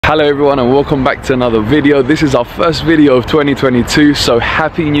Hello everyone and welcome back to another video. This is our first video of 2022, so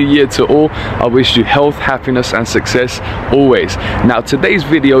happy new year to all. I wish you health, happiness and success always. Now today's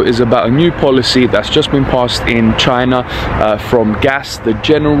video is about a new policy that's just been passed in China from GAS, the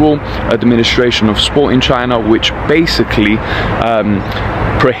General Administration of Sport in China, which basically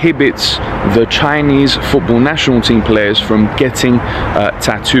prohibits the Chinese football national team players from getting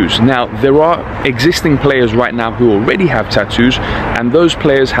tattoos. Now there are existing players right now who already have tattoos, and those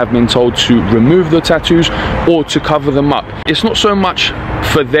players have been told to remove the tattoos or to cover them up. It's not so much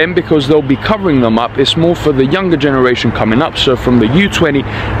for them because they'll be covering them up, it's more for the younger generation coming up, so from the U20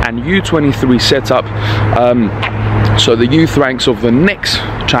 and U23 setup, so the youth ranks of the next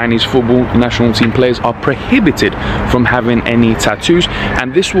Chinese football national team players are prohibited from having any tattoos,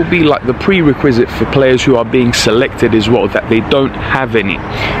 and this will be like the prerequisite for players who are being selected as well, that they don't have any.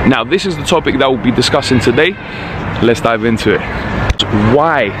 Now this is the topic that we'll be discussing today. Let's dive into it.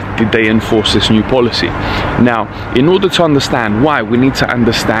 Why did they enforce this new policy? Now, in order to understand why, we need to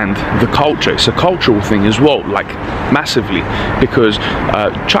understand the culture. It's a cultural thing as well, like massively, because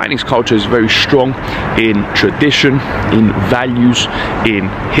Chinese culture is very strong in tradition, in values, in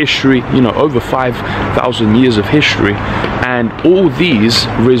history, you know, over 5,000 years of history, and all these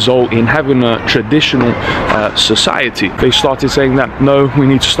result in having a traditional society. They started saying that, no, we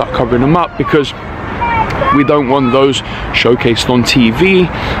need to start covering them up because we don't want those showcased on TV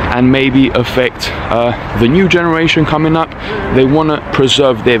and maybe affect the new generation coming up. They want to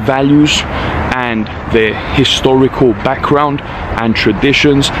preserve their values and their historical background and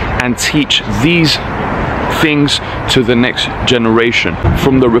traditions and teach these things to the next generation.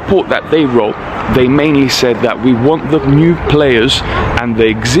 From the report that they wrote, they mainly said that we want the new players and the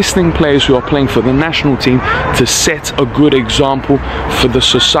existing players who are playing for the national team to set a good example for the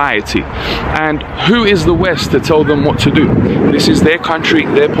society. And who is the West to tell them what to do? This is their country,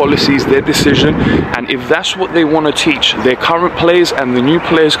 their policies, their decision, and if that's what they want to teach their current players and the new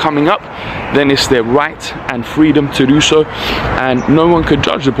players coming up, then it's their right and freedom to do so, and no one could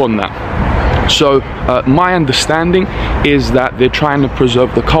judge upon that. So my understanding is that they're trying to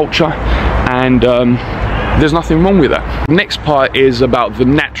preserve the culture, and there's nothing wrong with that. Next part is about the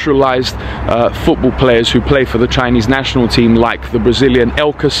naturalized football players who play for the Chinese national team, like the Brazilian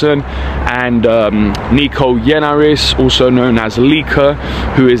Elkerson and Nico Yenaris, also known as Lika,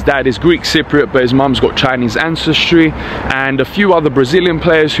 who his dad is Greek Cypriot but his mum's got Chinese ancestry, and a few other Brazilian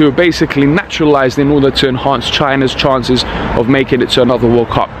players who are basically naturalized in order to enhance China's chances of making it to another World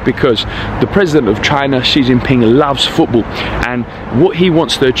Cup, because the president of China, Xi Jinping, loves football, and what he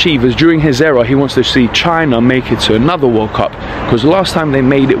wants to achieve is during his era he wants to see China make it to another World Cup, because the last time they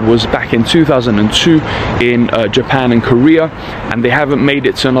made it was back in 2002 in Japan and Korea, and they haven't made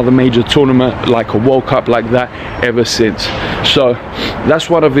it to another major tournament like a World Cup like that ever since. So that's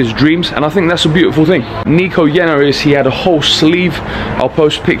one of his dreams, and I think that's a beautiful thing. Nico Yenaris, he had a whole sleeve, I'll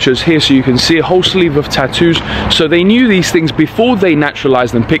post pictures here so you can see, a whole sleeve of tattoos. So they knew these things before they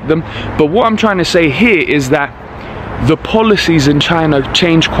naturalized and picked them, but what I'm trying to say here is that the policies in China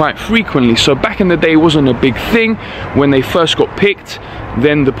change quite frequently. So back in the day it wasn't a big thing when they first got picked,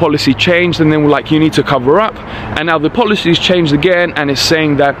 then the policy changed and then we're like, you need to cover up, and now the policy's changed again and it's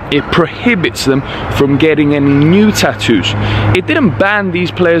saying that it prohibits them from getting any new tattoos. It didn't ban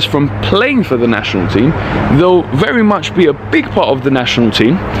these players from playing for the national team. They'll very much be a big part of the national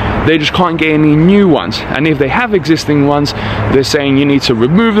team, they just can't get any new ones, and if they have existing ones they're saying you need to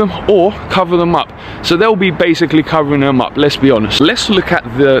remove them or cover them up. So they'll be basically covering them up, let's be honest. Let's look at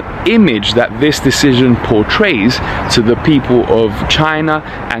the image that this decision portrays to the people of China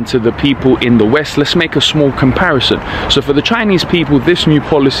and to the people in the West. Let's make a small comparison. So for the Chinese people, this new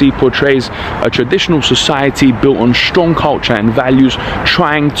policy portrays a traditional society built on strong culture and values,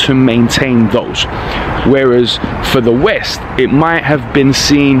 trying to maintain those. Whereas for the West, it might have been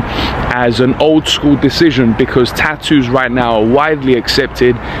seen as an old school decision, because tattoos right now are widely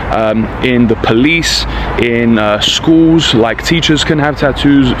accepted in the police, in schools, like teachers can have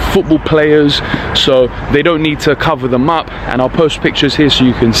tattoos, football players, so they don't need to cover them up, and I'll post pictures here so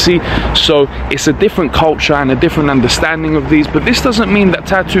you can see. So it's a different culture and a different understanding of these, but this doesn't mean that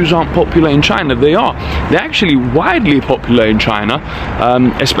tattoos aren't popular in China. They are. They're actually widely popular in China,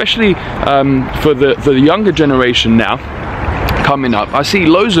 especially for the younger generation now coming up. I see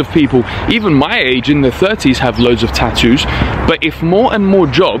loads of people, even my age, in their 30s, have loads of tattoos. But if more and more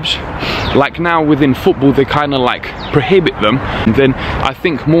jobs like now within football they kind of like prohibit them, then I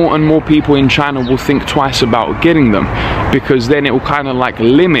think more and more people in China will think twice about getting them, because then it will kind of like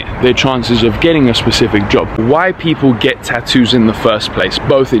limit their chances of getting a specific job. Why people get tattoos in the first place,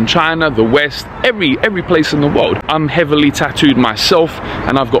 both in China, the West, every place in the world. I'm heavily tattooed myself,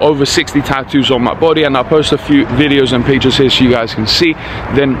 and I've got over 60 tattoos on my body, and I'll post a few videos and pictures here so you guys can see.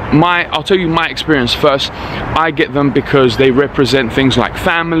 Then I'll tell you my experience first. I get them because they represent things like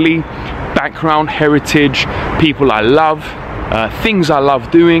family, background, heritage, people I love, things I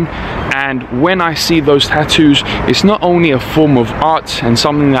love doing. And when I see those tattoos, it's not only a form of art and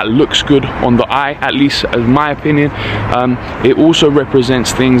something that looks good on the eye, at least in my opinion, it also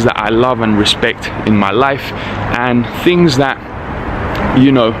represents things that I love and respect in my life, and things that,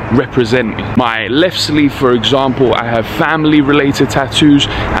 you know, represent me. My left sleeve, for example, I have family related tattoos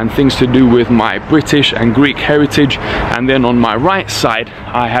and things to do with my British and Greek heritage, and then on my right side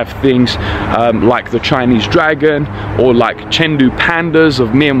I have things like the Chinese dragon, or like Chengdu pandas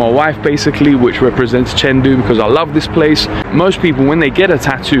of me and my wife basically, which represents Chengdu because I love this place. Most people, when they get a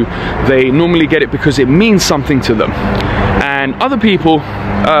tattoo, they normally get it because it means something to them, and other people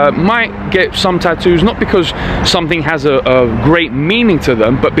might get some tattoos not because something has a great meaning to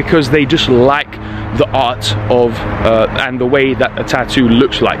them, but because they just like the art of and the way that a tattoo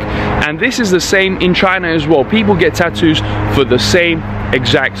looks like. And this is the same in China as well. People get tattoos for the same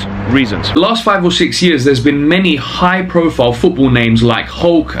exact reasons. The last 5 or 6 years, there's been many high-profile football names like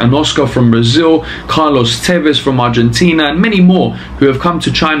Hulk and Oscar from Brazil, Carlos Tevez from Argentina, and many more who have come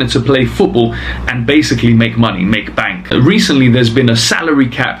to China to play football and basically make money, make bank. Recently, there's been a salary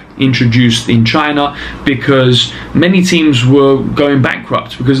cap introduced in China because many teams were going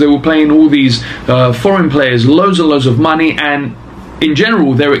bankrupt because they were playing all these foreign players loads and loads of money, and in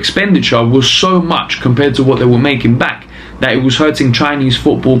general their expenditure was so much compared to what they were making back that it was hurting Chinese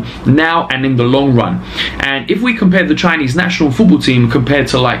football now and in the long run. And if we compare the Chinese national football team compared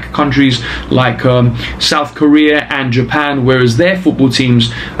to like countries like South Korea and Japan, whereas their football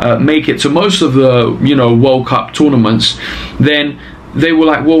teams make it to most of the, you know, World Cup tournaments, then they were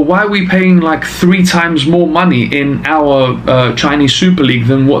like, well, why are we paying like 3 times more money in our Chinese Super League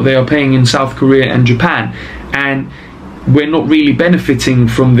than what they are paying in South Korea and Japan? And we're not really benefiting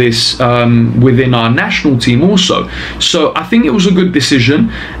from this within our national team also. So I think it was a good decision,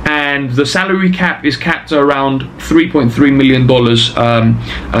 and the salary cap is capped around $3.3 million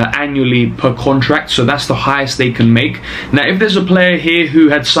annually per contract, so that's the highest they can make. Now if there's a player here who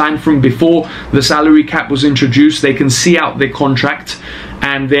had signed from before the salary cap was introduced, they can see out their contract,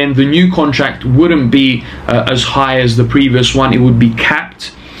 and then the new contract wouldn't be as high as the previous one, it would be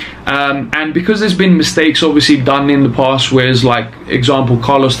capped. And because there's been mistakes obviously done in the past, whereas like example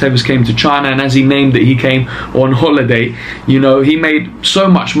Carlos Tevez came to China, and as he named it, he came on holiday, you know, he made so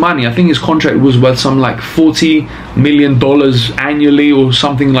much money. I think his contract was worth some like $40 million annually or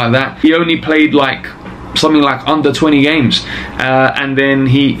something like that. He only played like something like under 20 games, and then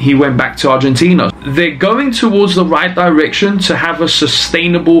he went back to Argentina. They're going towards the right direction to have a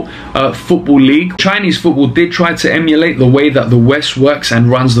sustainable football league. Chinese football did try to emulate the way that the West works and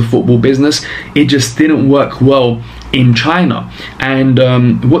runs the football business. It just didn't work well in China, and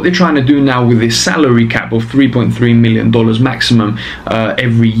what they're trying to do now with this salary cap of $3.3 million maximum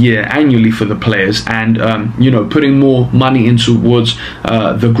every year annually for the players, and you know, putting more money in towards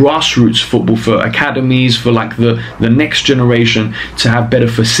the grassroots football, for academies, for like the next generation to have better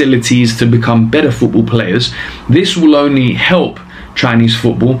facilities to become better football players. This will only help Chinese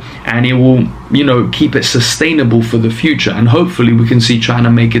football, and it will, you know, keep it sustainable for the future, and hopefully we can see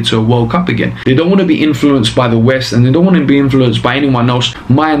China make it to a World Cup again. They don't want to be influenced by the West, and they don't want to be influenced by anyone else.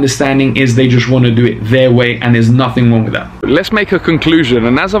 My understanding is they just want to do it their way, and there's nothing wrong with that. Let's make a conclusion.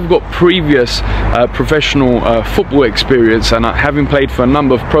 And as I've got previous professional football experience, and having played for a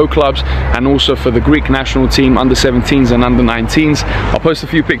number of pro clubs and also for the Greek national team under 17s and under 19s, I'll post a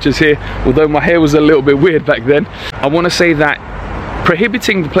few pictures here, although my hair was a little bit weird back then. I want to say that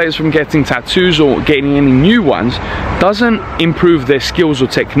prohibiting the players from getting tattoos or getting any new ones doesn't improve their skills or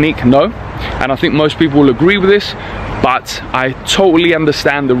technique, no, and I think most people will agree with this. But I totally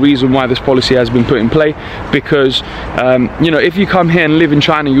understand the reason why this policy has been put in play, because you know, if you come here and live in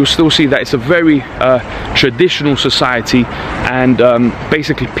China, you'll still see that it's a very traditional society, and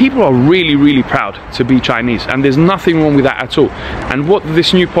basically people are really proud to be Chinese, and there's nothing wrong with that at all. And what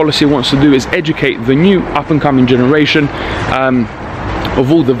this new policy wants to do is educate the new up-and-coming generation of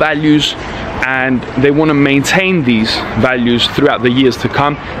all the values, and they want to maintain these values throughout the years to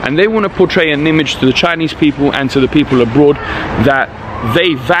come, and they want to portray an image to the Chinese people and to the people abroad that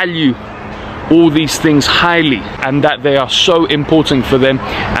they value all these things highly and that they are so important for them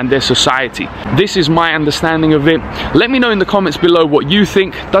and their society. This is my understanding of it. Let me know in the comments below what you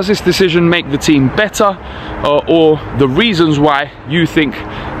think. Does this decision make the team better, or the reasons why you think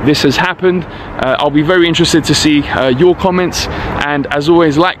this has happened? I'll be very interested to see your comments, and as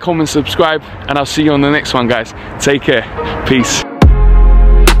always, like, comment, subscribe, and I'll see you on the next one, guys. Take care. Peace.